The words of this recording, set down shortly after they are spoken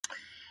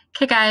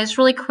Okay, guys,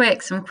 really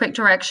quick, some quick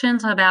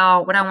directions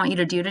about what I want you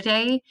to do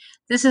today.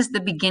 This is the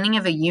beginning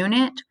of a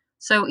unit.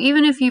 So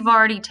even if you've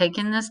already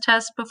taken this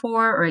test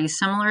before or a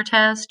similar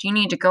test, you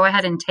need to go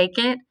ahead and take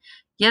it.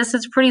 Yes,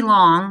 it's pretty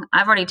long.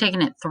 I've already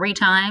taken it 3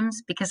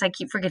 times because I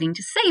keep forgetting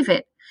to save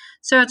it.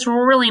 So it's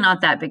really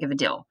not that big of a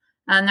deal.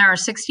 And there are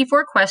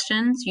 64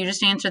 questions. You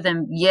just answer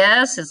them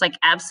yes, it's like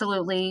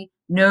absolutely,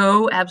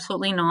 no,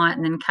 absolutely not,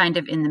 and then kind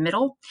of in the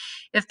middle.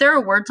 If there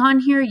are words on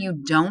here you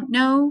don't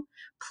know,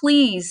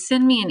 please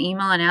send me an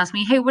email and ask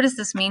me, hey, what does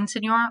this mean,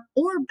 Senora?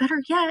 Or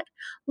better yet,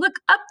 look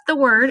up the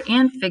word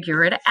and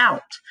figure it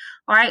out.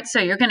 All right, so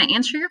you're going to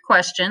answer your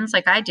questions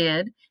like I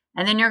did,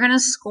 and then you're going to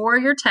score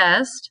your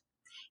test,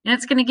 and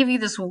it's going to give you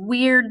this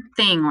weird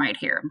thing right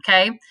here,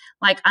 okay?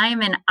 Like I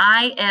am an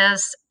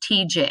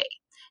ISTJ.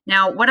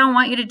 Now, what I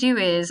want you to do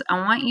is,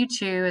 I want you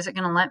to, is it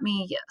going to let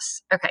me?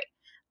 Yes. Okay.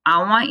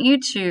 I want you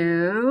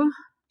to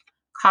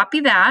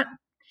copy that,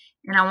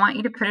 and I want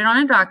you to put it on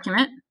a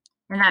document.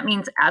 And that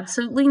means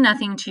absolutely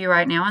nothing to you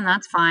right now, and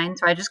that's fine.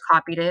 So I just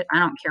copied it. I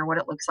don't care what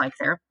it looks like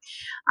there.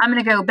 I'm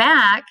going to go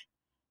back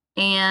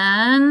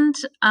and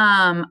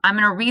I'm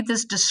going to read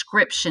this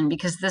description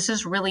because this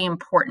is really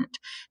important.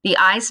 The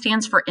I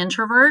stands for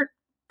introvert.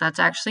 That's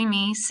actually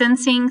me.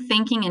 Sensing,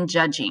 thinking, and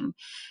judging.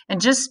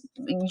 And just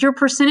your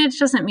percentage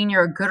doesn't mean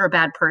you're a good or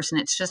bad person.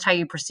 It's just how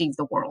you perceive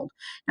the world.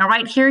 Now,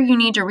 right here, you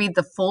need to read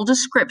the full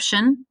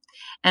description.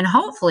 And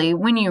hopefully,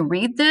 when you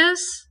read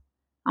this,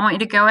 I want you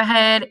to go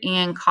ahead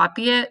and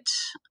copy it.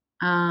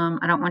 I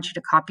don't want you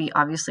to copy,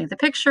 obviously, the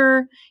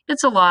picture.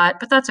 It's a lot,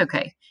 but that's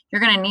okay. You're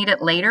going to need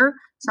it later.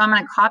 So I'm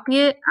going to copy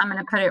it. I'm going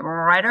to put it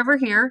right over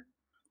here.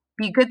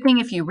 Be a good thing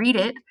if you read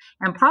it,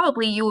 and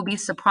probably you will be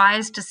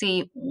surprised to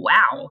see,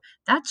 wow,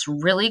 that's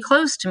really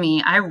close to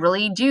me. I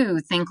really do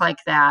think like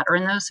that. Or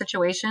in those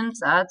situations,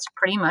 that's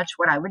pretty much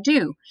what I would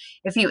do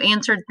if you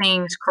answered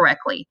things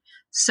correctly.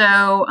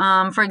 So,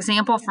 for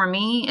example, for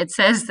me, it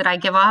says that I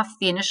give off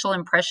the initial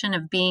impression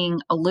of being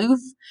aloof.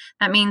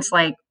 That means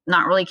like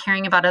not really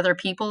caring about other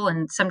people,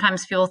 and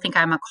sometimes people think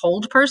I'm a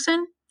cold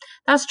person.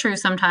 That's true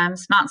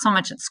sometimes, not so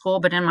much at school,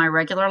 but in my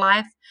regular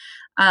life.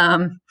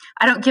 I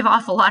don't give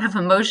off a lot of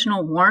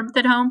emotional warmth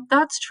at home.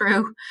 That's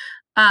true.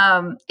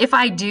 If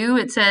I do,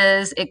 it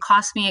says it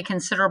costs me a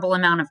considerable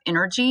amount of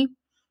energy.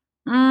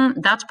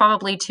 That's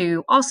probably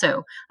two.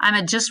 Also, I'm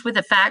a just with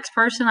the facts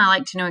person. I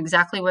like to know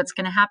exactly what's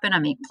going to happen. I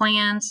make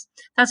plans.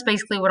 That's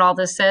basically what all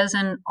this says,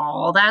 and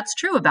all that's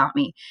true about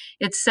me.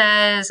 It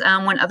says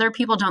when other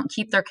people don't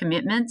keep their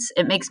commitments,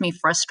 it makes me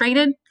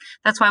frustrated.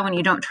 That's why when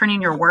you don't turn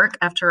in your work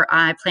after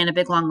I plan a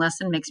big long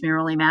lesson, it makes me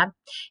really mad.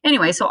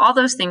 Anyway, so all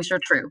those things are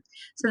true.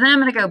 So then I'm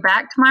going to go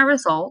back to my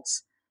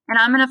results, and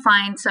I'm going to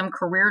find some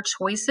career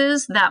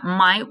choices that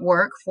might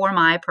work for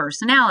my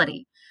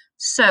personality.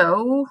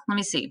 So let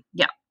me see.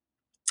 Yeah.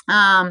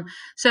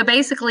 So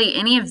basically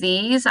any of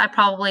these, let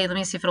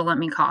me see if it'll let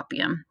me copy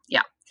them.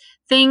 Yeah.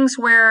 Things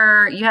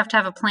where you have to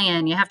have a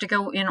plan, you have to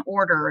go in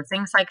order,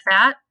 things like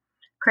that.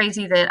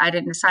 Crazy that I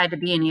didn't decide to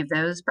be any of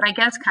those, but I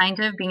guess kind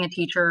of being a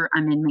teacher,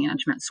 I'm in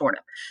management, sort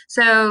of.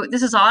 So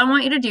this is all I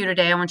want you to do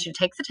today. I want you to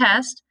take the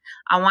test.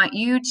 I want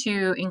you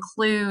to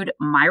include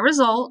my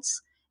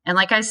results. And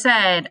like I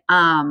said,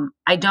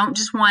 I don't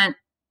just want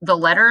the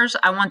letters,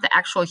 I want the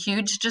actual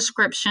huge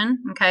description,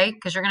 okay,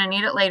 because you're going to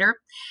need it later.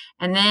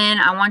 And then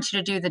I want you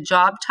to do the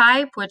job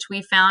type, which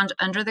we found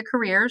under the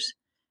careers,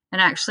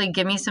 and actually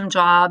give me some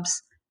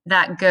jobs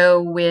that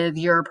go with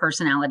your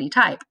personality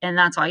type. And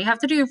that's all you have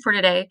to do for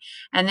today.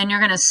 And then you're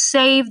going to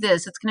save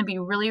this. It's going to be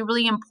really,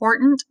 really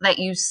important that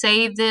you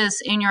save this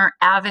in your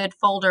Avid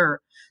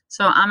folder.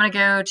 So I'm going to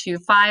go to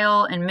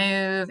File and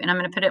Move, and I'm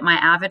going to put it in my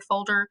Avid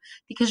folder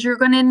because you're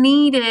going to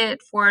need it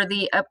for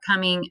the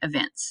upcoming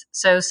events.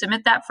 So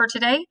submit that for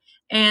today,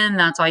 and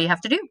that's all you have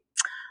to do.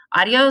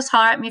 Adios.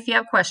 Holler at me if you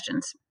have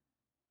questions.